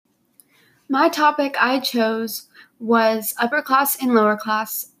My topic I chose was upper class and lower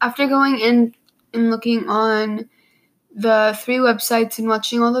class. After going in and looking on the 3 websites and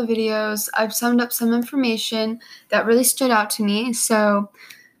watching all the videos, I've summed up some information that really stood out to me. So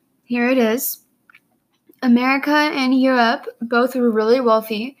here it is. America and Europe both were really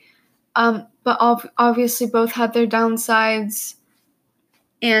wealthy, but obviously both had their downsides.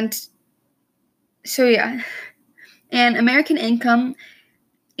 And so, yeah. And American income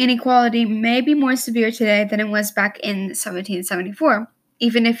inequality may be more severe today than it was back in 1774,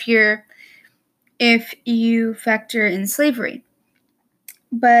 even if you factor in slavery.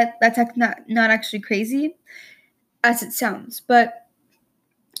 But that's not actually crazy as it sounds. But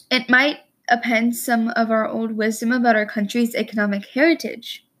it might append some of our old wisdom about our country's economic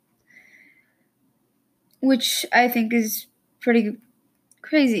heritage, which I think is pretty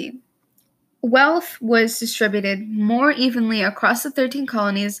crazy. Wealth was distributed more evenly across the 13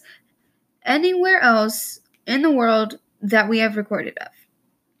 colonies anywhere else in the world that we have recorded of.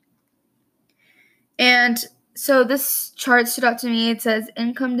 And so this chart stood out to me. It says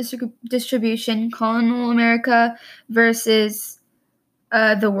income distribution, colonial America versus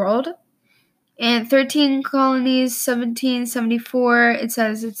the world. And 13 colonies, 1774, it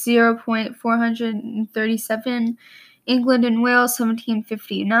says it's 0.437. England and Wales,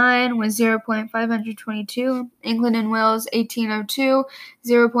 1759, was 0.522. England and Wales, 1802,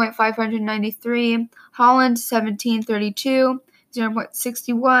 0.593. Holland, 1732,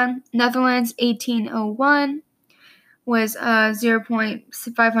 0.61. Netherlands, 1801, was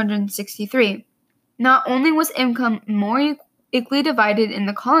 0.563. Not only was income more equally divided in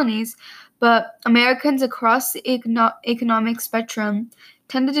the colonies, but Americans across the economic spectrum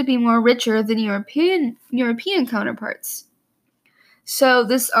tended to be more richer than European counterparts. So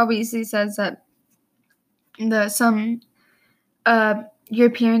this obviously says that some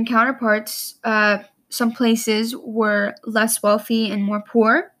European counterparts, some places were less wealthy and more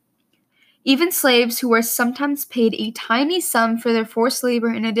poor. Even slaves, who were sometimes paid a tiny sum for their forced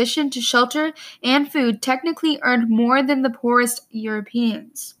labor in addition to shelter and food, technically earned more than the poorest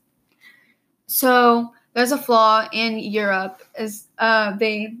Europeans. So there's a flaw in Europe, as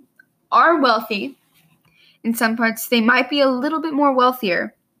they are wealthy. In some parts, they might be a little bit more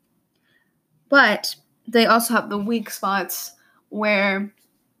wealthier, but they also have the weak spots where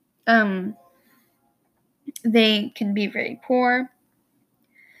they can be very poor.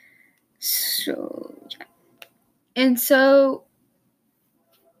 So, yeah. And so,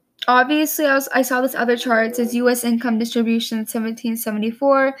 obviously, I saw this other chart. It says U.S. income distribution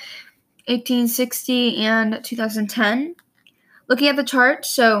 1774, 1860, and 2010. Looking at the chart,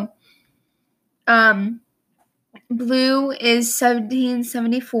 so blue is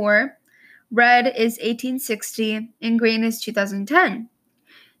 1774, red is 1860, and green is 2010.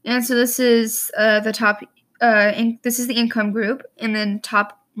 And so this is the top. This is the income group, and then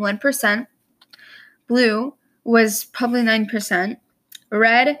top 1%. Blue was probably 9%.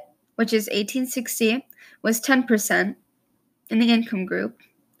 Red, which is 1860, was 10% in the income group.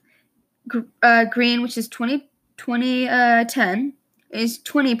 Green, which is 2010, is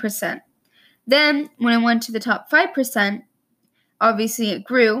 20%. Then, when I went to the top 5%, obviously it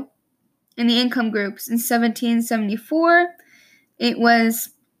grew in the income groups. In 1774, it was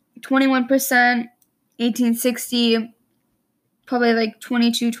 21%. 1860, probably like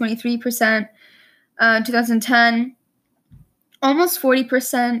 22, 23%. 2010, almost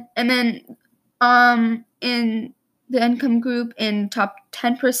 40%. And then in the income group in top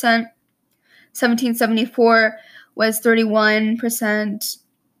 10%, 1774 was 31%.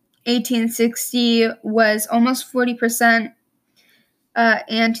 1860 was almost 40%.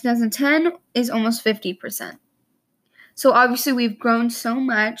 And 2010 is almost 50%. So obviously we've grown so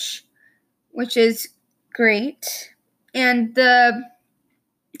much, which is great. And the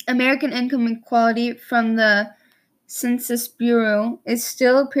American income equality from the Census Bureau, it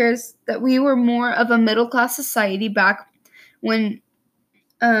still appears that we were more of a middle-class society back when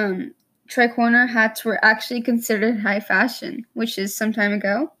tricorner hats were actually considered high fashion, which is some time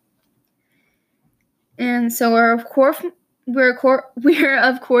ago. And so we're of course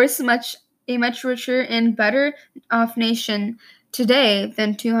a much richer and better off nation today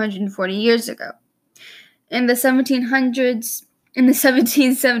than 240 years ago. In the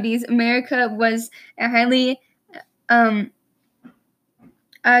 1770s, America was a highly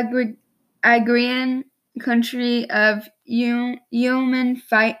agrarian country of yeomen,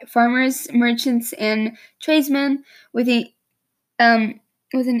 farmers, merchants, and tradesmen, with an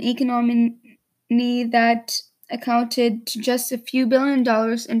economy that accounted to just a few $1 billion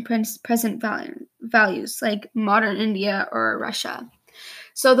in present values, like modern India or Russia.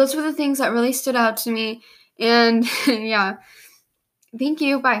 So those were the things that really stood out to me. And yeah, thank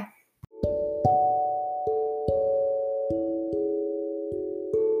you. Bye.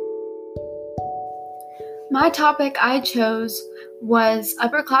 My topic I chose was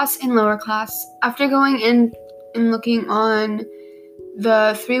upper class and lower class. After going in and looking on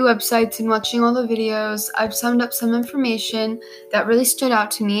the 3 websites and watching all the videos, I've summed up some information that really stood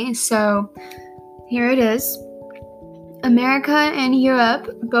out to me. So here it is. America and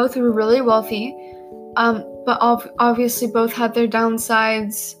Europe both were really wealthy, but obviously both had their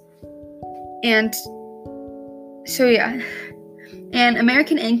downsides. And so yeah. And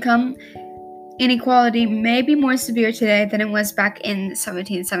American income inequality may be more severe today than it was back in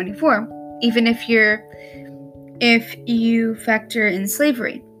 1774, even if you factor in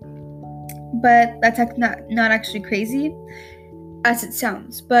slavery. But that's not actually crazy as it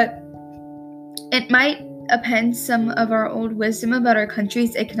sounds, but it might append some of our old wisdom about our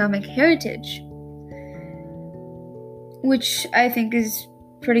country's economic heritage, which I think is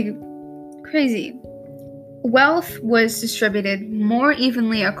pretty crazy. Wealth was distributed more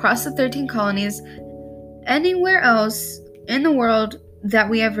evenly across the 13 colonies anywhere else in the world that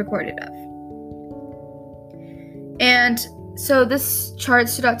we have recorded of. And so this chart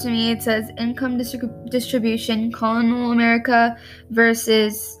stood out to me. It says income distribution, colonial America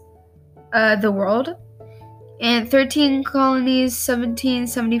versus the world. And 13 colonies,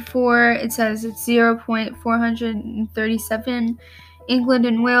 1774, it says it's 0.437. England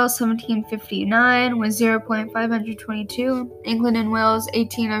and Wales, 1759, was 0.522. England and Wales,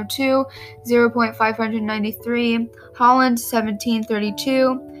 1802, 0.593. Holland,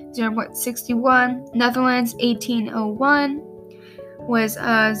 1732, 0.61. Netherlands, 1801, was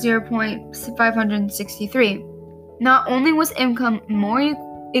 0.563. Not only was income more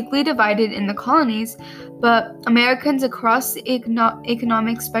equally divided in the colonies, but Americans across the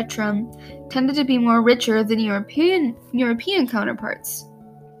economic spectrum tended to be more richer than European counterparts.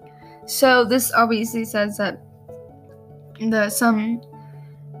 So this obviously says that some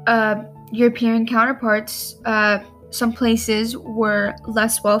European counterparts, some places were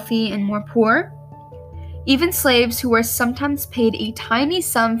less wealthy and more poor. Even slaves, who were sometimes paid a tiny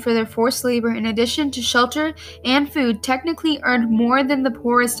sum for their forced labor in addition to shelter and food, technically earned more than the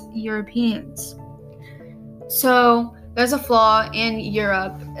poorest Europeans. So there's a flaw in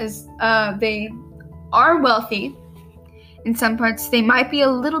Europe, as they are wealthy. In some parts, they might be a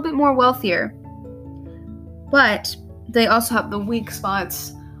little bit more wealthier, but they also have the weak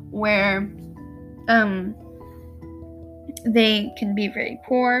spots where they can be very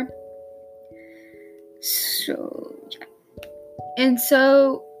poor. So, yeah. And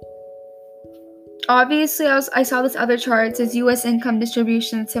so, obviously, I saw this other chart. It says U.S. income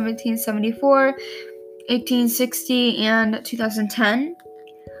distribution 1774, 1860, and 2010.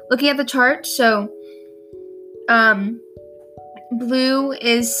 Looking at the chart, so, blue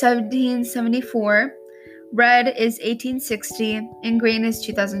is 1774, red is 1860, and green is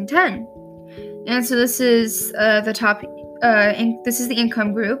 2010. And so this is the top. This is the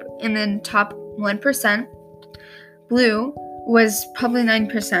income group, and then top 1%. Blue was probably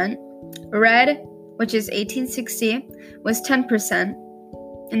 9%. Red, which is 1860, was 10%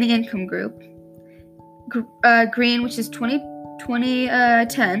 in the income group. Green, which is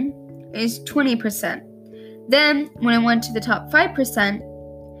 2010, is 20%. Then, when it went to the top 5%,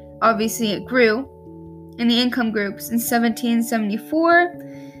 obviously it grew in the income groups. In 1774,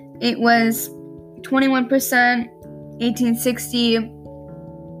 it was 21%. 1860,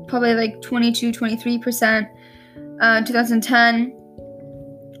 probably like 22, 23%. 2010,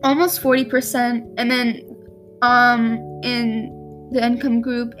 almost 40%. And then in the income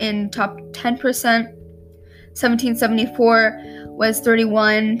group in top 10%, 1774 was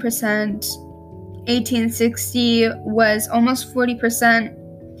 31%. 1860 was almost 40%.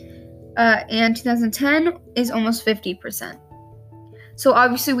 And 2010 is almost 50%. So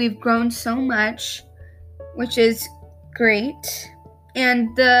obviously we've grown so much, which is great.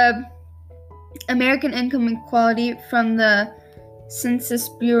 And the American income equality from the Census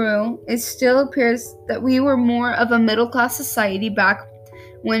Bureau, it still appears that we were more of a middle-class society back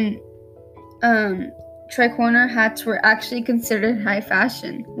when tricorner hats were actually considered high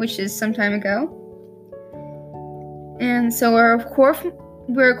fashion, which is some time ago. And so we're of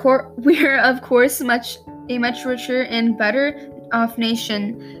course much richer and better off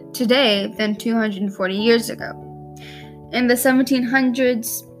nation today than 240 years ago. In the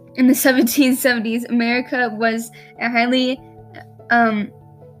 1700s, in the 1770s, America was a highly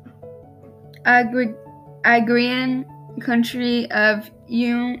agrarian country of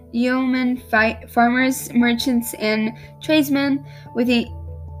yeomen, farmers, merchants, and tradesmen, with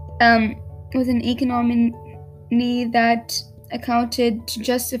with an economy that accounted to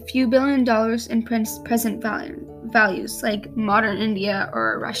just a few $billion in present values, like modern India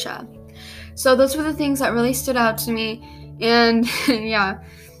or Russia. So those were the things that really stood out to me. And yeah,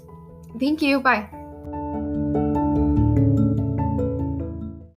 thank you. Bye.